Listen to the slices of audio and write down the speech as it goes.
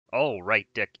Alright,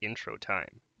 deck intro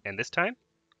time. And this time,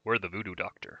 we're the Voodoo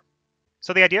Doctor.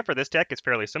 So the idea for this deck is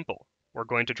fairly simple. We're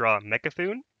going to draw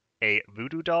Mecha'thun, a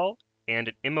Voodoo Doll, and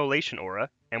an Immolation Aura,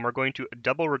 and we're going to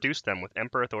double reduce them with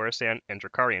Emperor Thaurissan and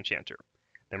Drakari Enchanter.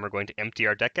 Then we're going to empty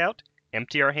our deck out,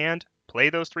 empty our hand, play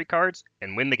those 3 cards,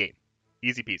 and win the game.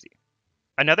 Easy peasy.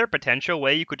 Another potential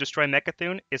way you could destroy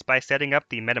Mecha'thun is by setting up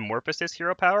the Metamorphosis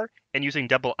hero power and using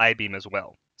double I-Beam as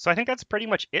well. So I think that's pretty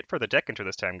much it for the deck intro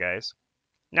this time, guys.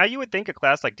 Now you would think a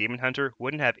class like Demon Hunter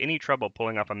wouldn't have any trouble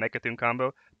pulling off a Mecha'thun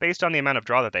combo based on the amount of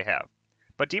draw that they have.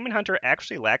 But Demon Hunter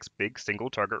actually lacks big single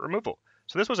target removal,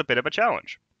 so this was a bit of a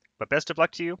challenge. But best of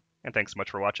luck to you, and thanks so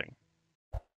much for watching.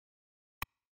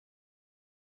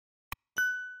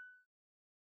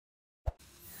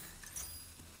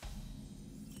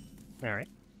 Alright.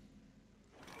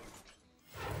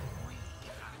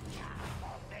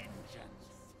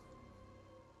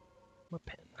 What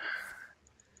pin?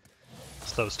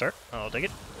 Slow start. I'll take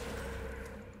it.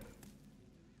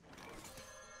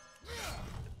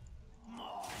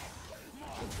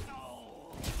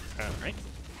 Alright.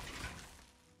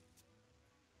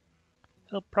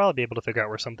 He'll probably be able to figure out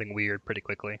we're something weird pretty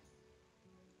quickly.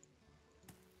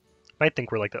 Might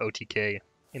think we're like the OTK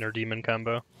Inner Demon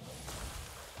combo.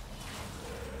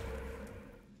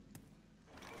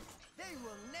 They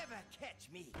will never catch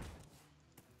me.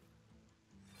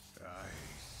 I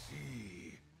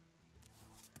see.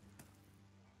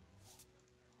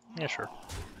 Yeah, sure.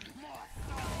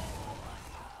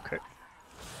 Okay.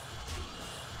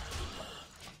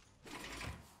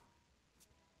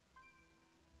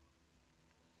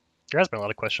 There has been a lot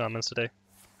of Quest Shamans today,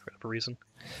 for whatever reason.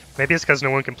 Maybe it's because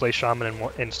no one can play Shaman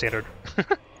in Standard.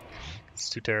 It's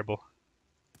too terrible.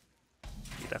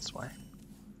 Maybe that's why. Mind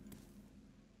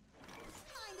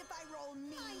if I roll me?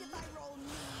 Mind if I roll me?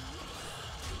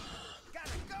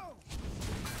 Gotta go.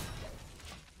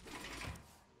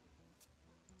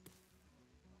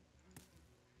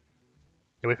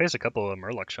 Yeah, we faced a couple of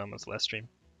Murloc Shamans last stream.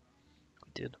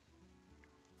 We did.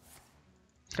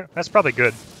 That's probably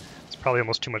good. It's probably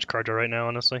almost too much card draw right now,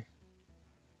 honestly.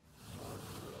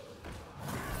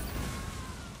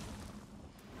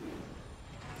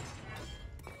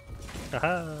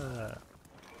 Aha!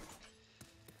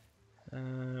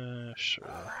 Sure.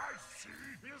 I see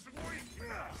his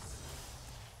weakness.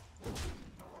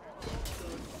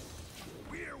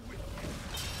 We're with you.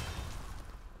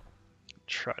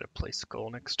 Try to play Skull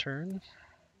next turn.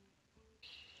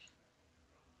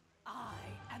 I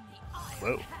am the iron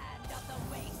Whoa. hand of the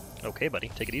waste. Okay, buddy.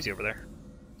 Take it easy over there.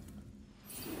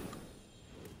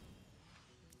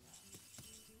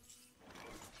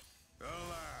 Alas,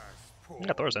 poor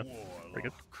Yeah, Thaurissan. warlock. Pretty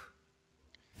good.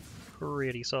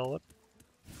 Pretty solid.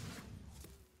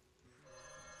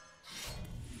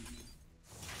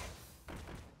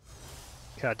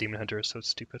 God, Demon Hunter is so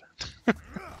stupid. On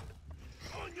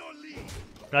your lead.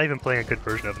 Not even playing a good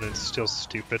version of it, it's still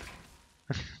stupid.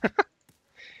 It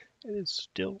is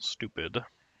still stupid.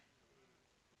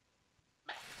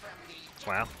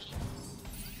 Wow.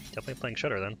 Definitely playing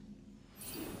Shudder then.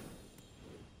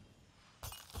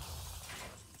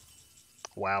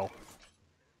 Wow.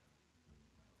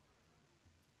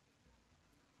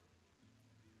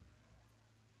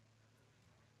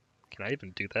 Can I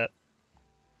even do that?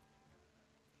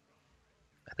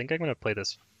 I think I'm gonna play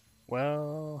this.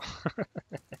 Well,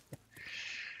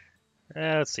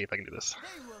 let's see if I can do this.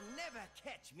 They will never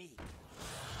catch me.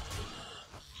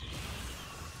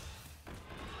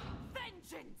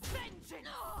 Vengeance! Vengeance!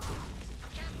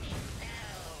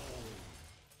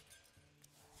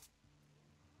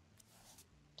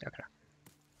 Okay.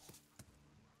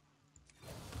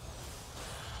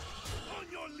 On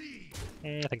your lead.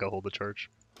 I think I'll hold the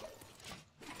charge.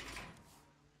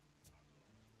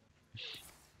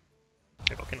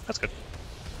 Okay, Vulcan. That's good.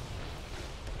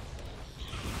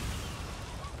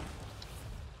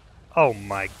 Oh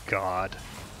my god.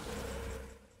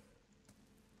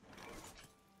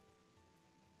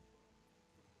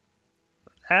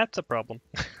 That's a problem.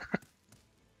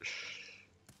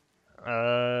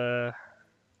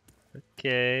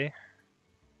 Okay.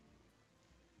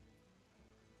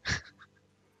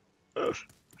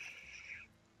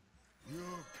 You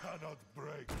cannot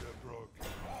break the broken.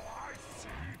 Oh, I see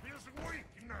his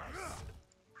weakness.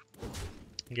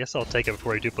 I guess I'll take it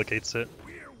before he duplicates it.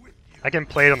 We're with you. I can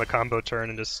play it on the combo turn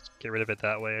and just get rid of it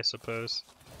that way, I suppose.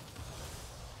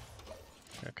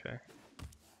 Okay.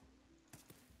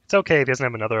 It's okay if he doesn't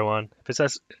have another one. If it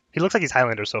says he looks like he's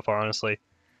Highlander so far, honestly.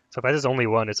 So if I just only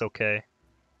one, it's okay.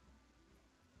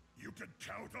 You can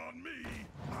count on me.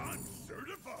 I'm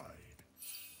certified.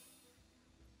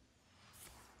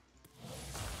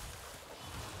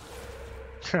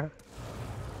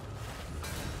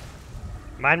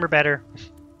 Mine were better.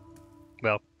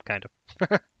 Well, kind of.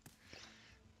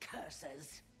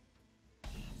 Curses.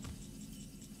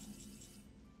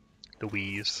 The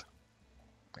wheeze.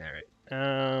 Alright.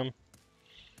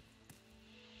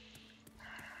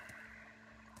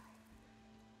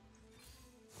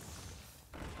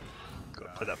 Go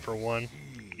play that for one.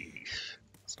 Eesh.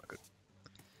 That's not good.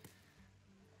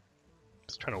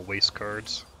 Just trying to waste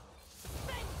cards.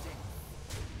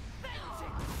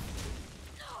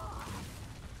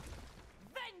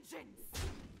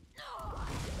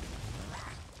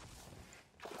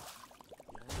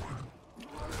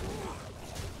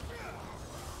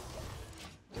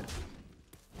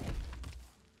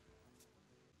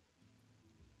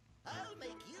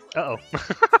 Uh-oh.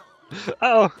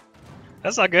 Uh-oh.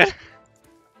 That's not good.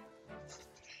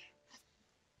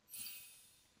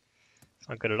 It's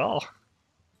not good at all.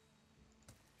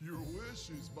 Your wish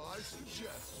is my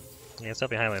suggestion. Yeah, it's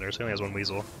definitely Highlanders. He only has one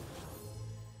Weasel.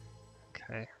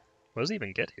 Okay. What does he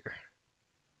even get here?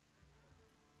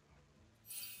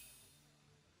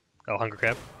 Oh, Hunger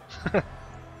Crab. But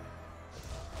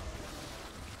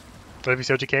if he's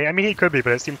OTK? I mean, he could be,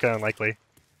 but it seemed kind of unlikely.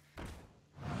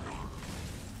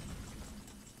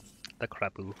 The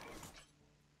Krabu.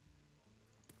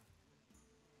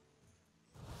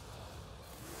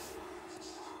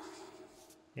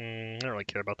 I don't really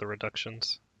care about the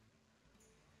reductions.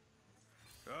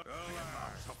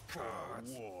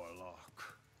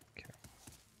 Warlock. Okay.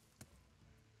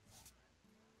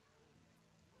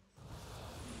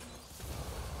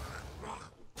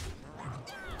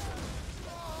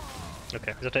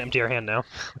 Okay, we have to empty our hand now,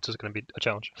 which is going to be a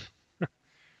challenge.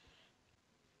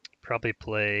 Probably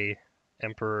play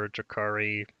Emperor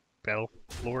Drakari Battle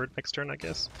Lord next turn, I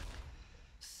guess.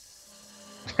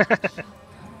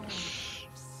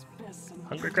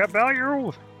 Hungry Crab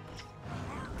value!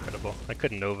 Incredible. I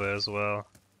could Nova as well.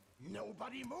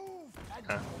 Nobody move. And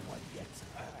Huh. no one gets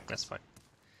hurt. That's fine.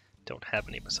 Don't have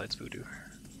any besides Voodoo.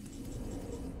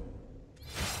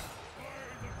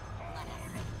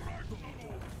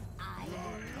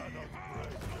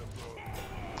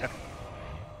 Yeah.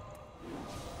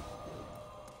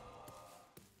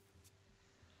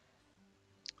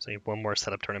 So you have one more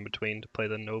setup turn in between to play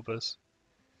the Novas.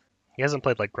 He hasn't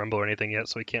played like Grumble or anything yet,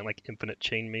 so he can't like infinite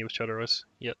chain me with Shadowrose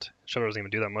yet. Shadow doesn't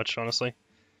even do that much, honestly.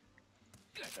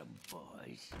 Get 'em,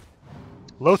 boys.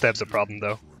 Lothab's a problem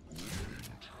though.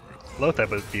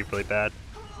 Lothab would be really bad.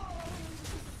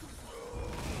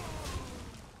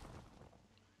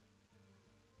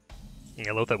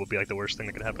 Yeah, Lothab would be like the worst thing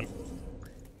that could happen.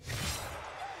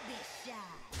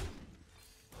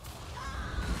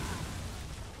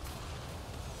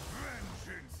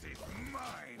 Vengeance is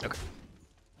mine. Okay.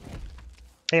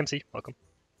 Hey MC, welcome.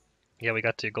 Yeah, we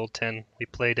got to gold 10. We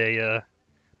played a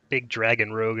big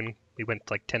dragon rogue and we went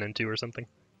like 10 and 2 or something.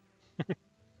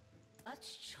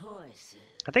 Such choices.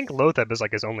 I think Lothab is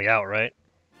like his only out, right?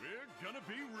 We're gonna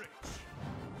be rich.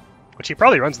 Which he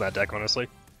probably runs in that deck, honestly.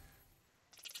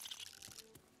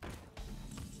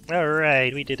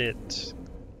 Alright, we did it.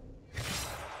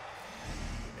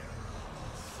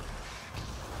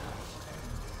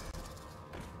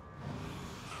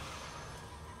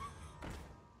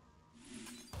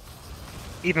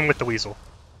 Even with the Weasel.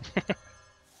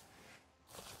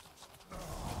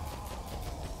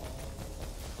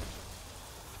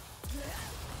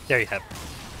 There you have it.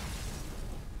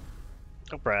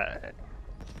 Alright.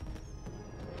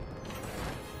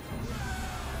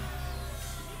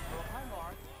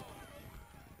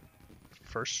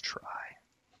 First try.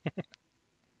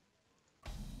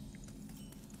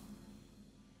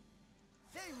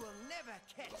 They will never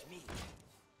catch me.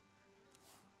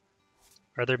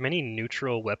 Are there many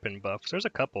neutral weapon buffs? There's a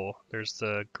couple. There's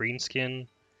the green skin.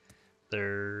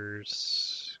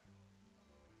 There's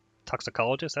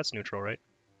Toxicologist. That's neutral, right?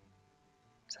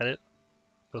 Is that it?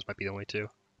 Those might be the only two.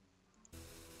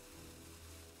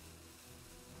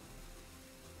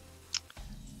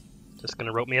 Just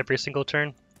gonna rope me every single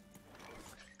turn?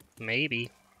 Maybe.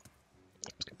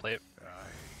 I'm just gonna play it. I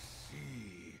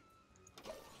see.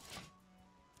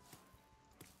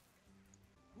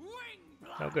 Wing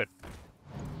blast. Oh, good.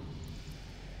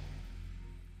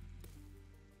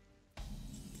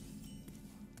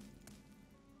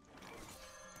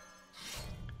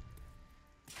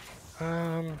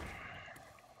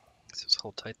 Let's just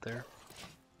hold tight there.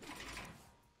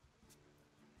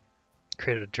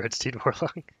 Created a Dreadsteed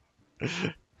Warlock.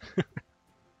 I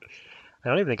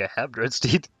don't even think I have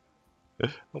Dreadsteed.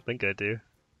 I don't think I do.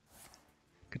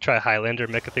 Could try Highlander,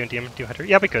 Mecha'thun, DM Hunter.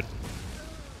 Yeah, we could.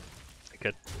 I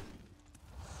could.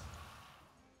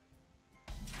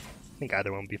 I think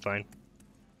either one would be fine.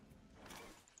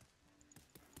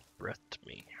 breathed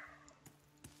me.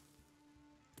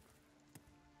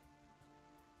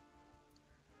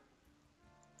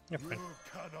 Yeah, fine. You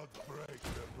cannot break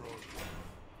the broken.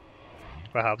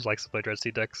 Wow, Hobbs likes to play Dread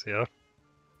Sea decks, yeah.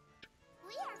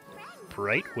 We are friends.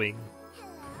 Brightwing.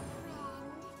 Hello,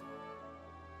 friend.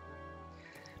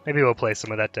 Maybe we'll play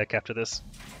some of that deck after this.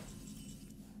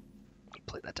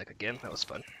 Play that deck again, that was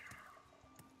fun.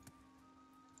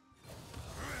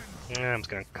 Yeah, I'm just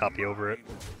gonna copy over it.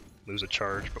 Lose a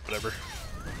charge, but whatever.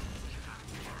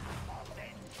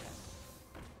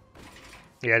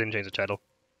 Yeah, I didn't change the title.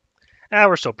 Ah,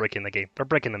 we're still breaking the game. We're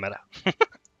breaking the meta.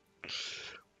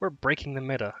 We're breaking the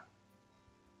meta.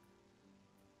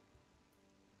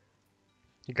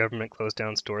 The government closed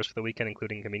down stores for the weekend,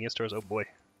 including convenience stores. Oh boy.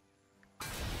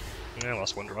 I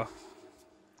lost one draw.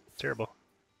 Terrible.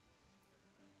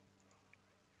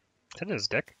 Is that in his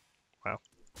deck? Wow.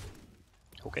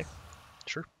 Okay.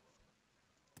 Sure.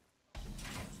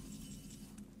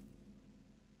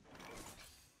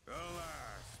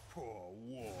 Alas, poor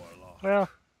warlock. Well,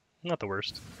 not the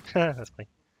worst. That's fine.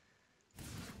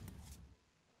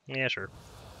 Yeah, sure.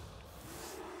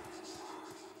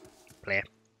 Blah.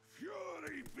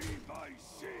 Fury be my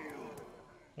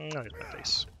shield. I'll use my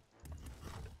face.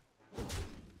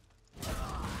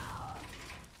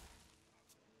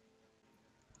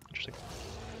 Interesting.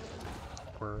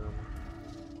 Worm.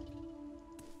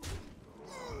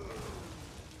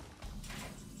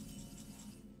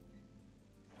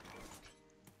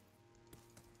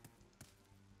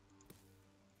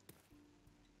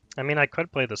 I mean, I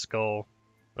could play the skull,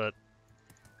 but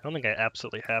I don't think I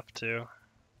absolutely have to.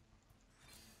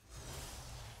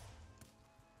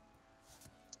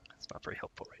 It's not very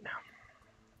helpful right now.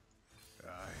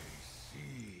 I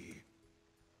see.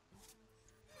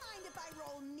 Mind if I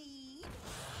roll need?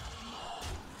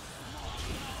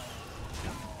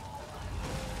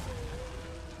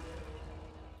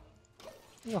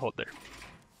 I'll hold there.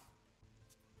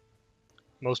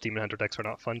 Most Demon Hunter decks are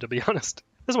not fun, to be honest.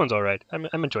 This one's alright.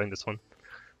 I'm enjoying this one.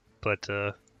 But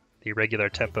the regular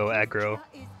tempo aggro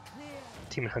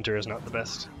Demon Hunter is not the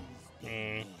best.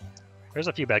 There's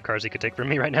a few bad cards he could take from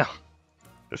me right now.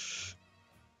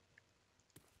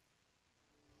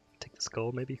 Take the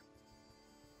skull, maybe?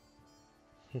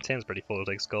 His hand's pretty full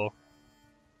to take skull.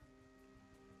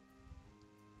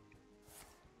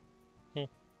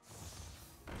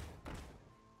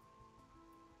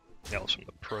 That was from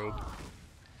the probe.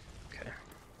 Okay.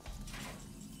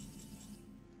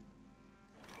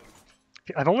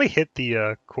 I've only hit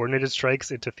the coordinated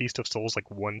strikes into Feast of Souls like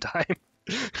one time.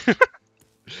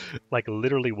 Like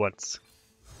literally once.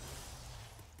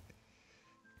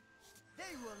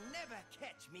 They will never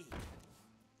catch me.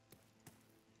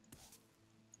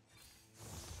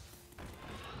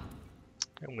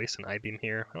 I'm wasting I-beam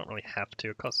here. I don't really have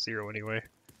to. It costs 0 anyway.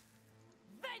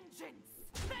 Vengeance!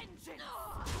 Vengeance!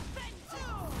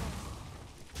 Vengeance!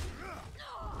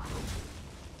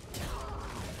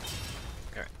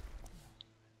 Alright.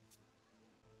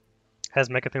 Has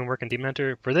Mecha'thun work in Demon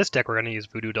Hunter? For this deck, we're going to use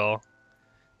Voodoo Doll.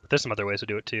 But there's some other ways to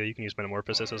do it too. You can use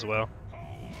Metamorphosis as well.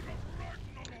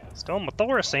 Stone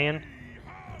Mathorisan.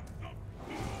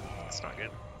 That's not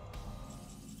good.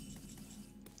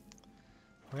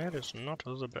 That is not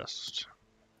the best.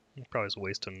 Probably just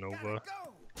waste a Nova.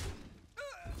 Go!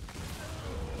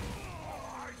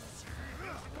 I see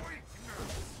this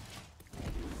weakness.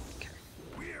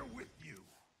 We're with you.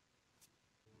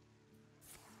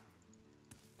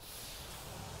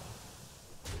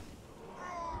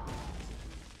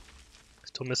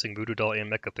 Still missing Voodoo Doll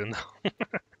and Mecha'thun though.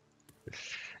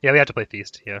 Yeah, we have to play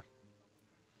Feast, yeah.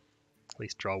 At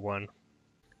least draw one.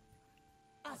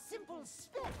 A simple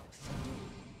spell.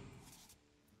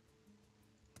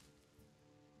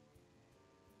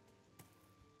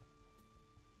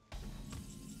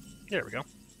 There we go.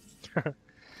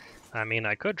 I mean,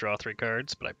 I could draw 3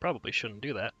 cards, but I probably shouldn't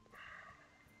do that.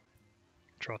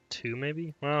 Draw 2,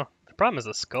 maybe? Well, the problem is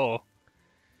the skull.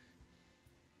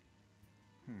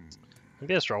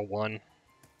 Maybe let's draw 1.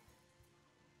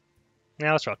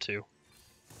 Yeah, let's draw 2.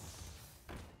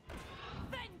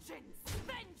 Vengeance!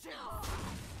 Vengeance!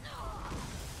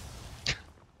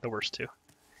 The worst 2.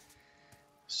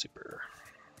 Super.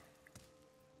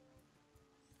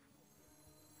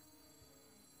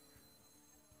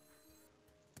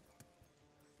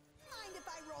 Mind if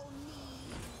I roll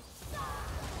need?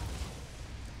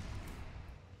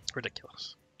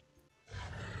 Ridiculous.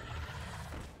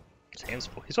 His hand's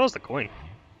full. He still has the coin.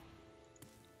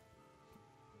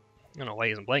 I don't know why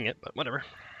he isn't playing it, but whatever.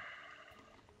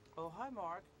 Oh, hi,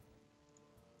 Mark.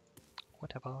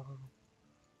 Whatever.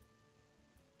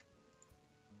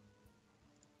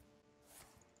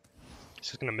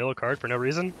 just gonna mill a card for no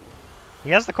reason? He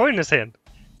has the coin in his hand!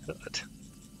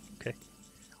 Okay.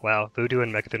 Wow, Voodoo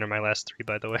and Mecha'thun are my last 3,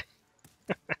 by the way.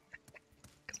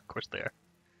 Because of course they are.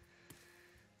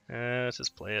 Let's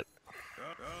just play it.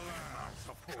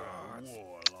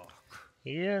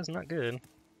 Yeah, it's not good.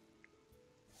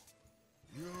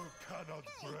 You cannot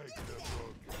break the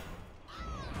broken.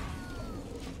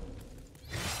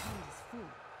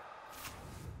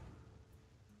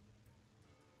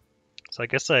 So I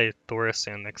guess I Thoris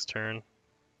Sand next turn.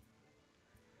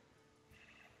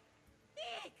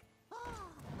 Oh,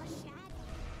 a shadow.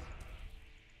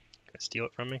 Can I steal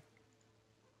it from me?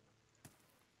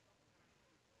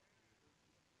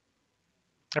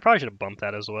 I probably should have bumped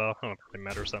that as well. I don't know if it really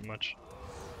matters that much.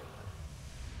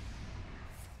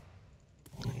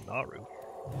 Naru.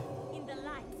 In the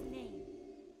light's name.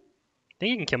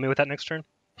 Think you can kill me with that next turn?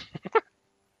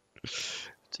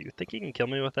 Do you think you can kill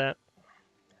me with that?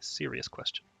 Serious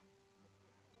question.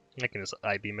 I can just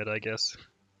I-beam it, I guess.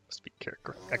 Just be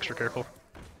extra careful.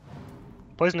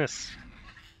 Poisonous!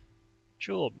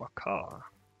 Jeweled Macaw.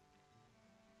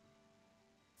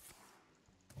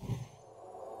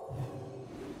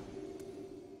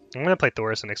 I'm gonna play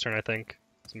Thoris next turn, I think.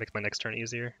 This makes my next turn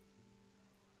easier.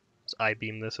 Let's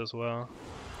I-beam this as well.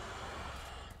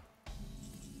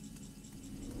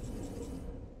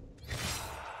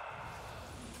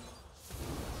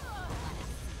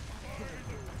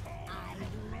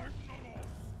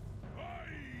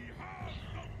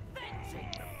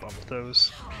 Bump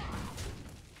those.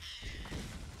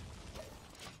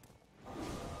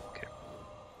 Okay.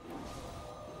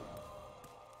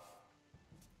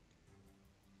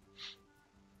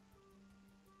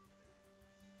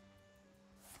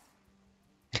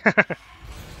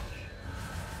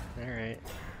 Alright.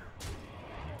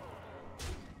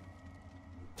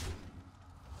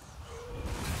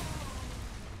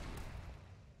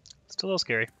 Still a little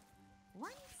scary.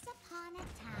 Once upon a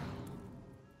time.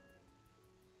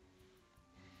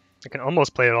 I can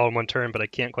almost play it all in one turn, but I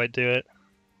can't quite do it.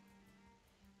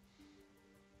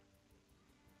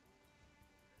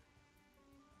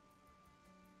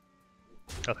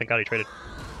 Oh, thank God he traded.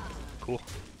 Cool.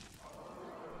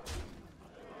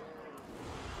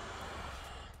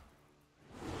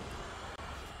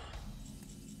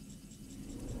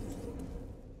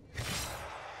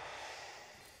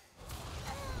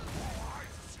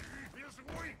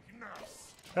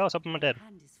 Oh, it's up on my dead.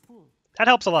 That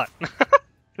helps a lot.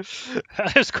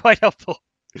 That is quite helpful.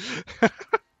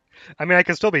 I mean, I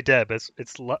can still be dead, but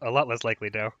it's a lot less likely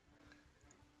now.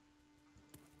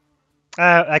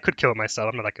 I could kill it myself.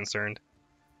 I'm not that concerned.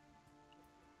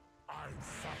 I've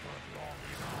suffered long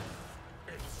enough.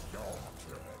 It's your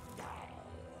turn now.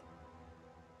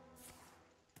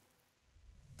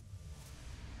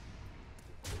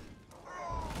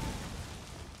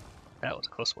 That was a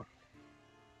close one.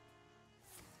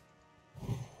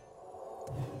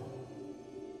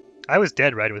 I was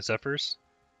dead, right, with Zephyrs?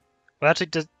 Well, actually,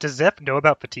 does Zeph know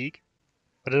about fatigue?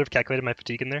 Would it have calculated my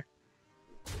fatigue in there?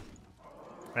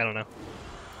 I don't know.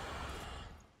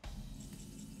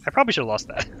 I probably should have lost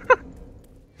that.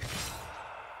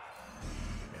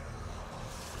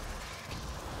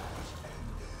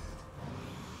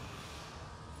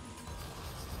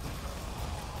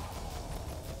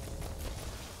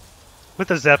 With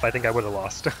the Zeph, I think I would have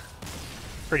lost.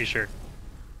 Pretty sure.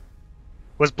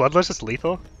 Was Bloodlust just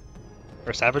lethal?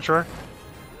 Or Savage Roar?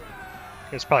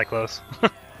 It's probably close.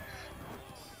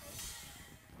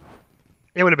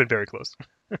 It would have been very close.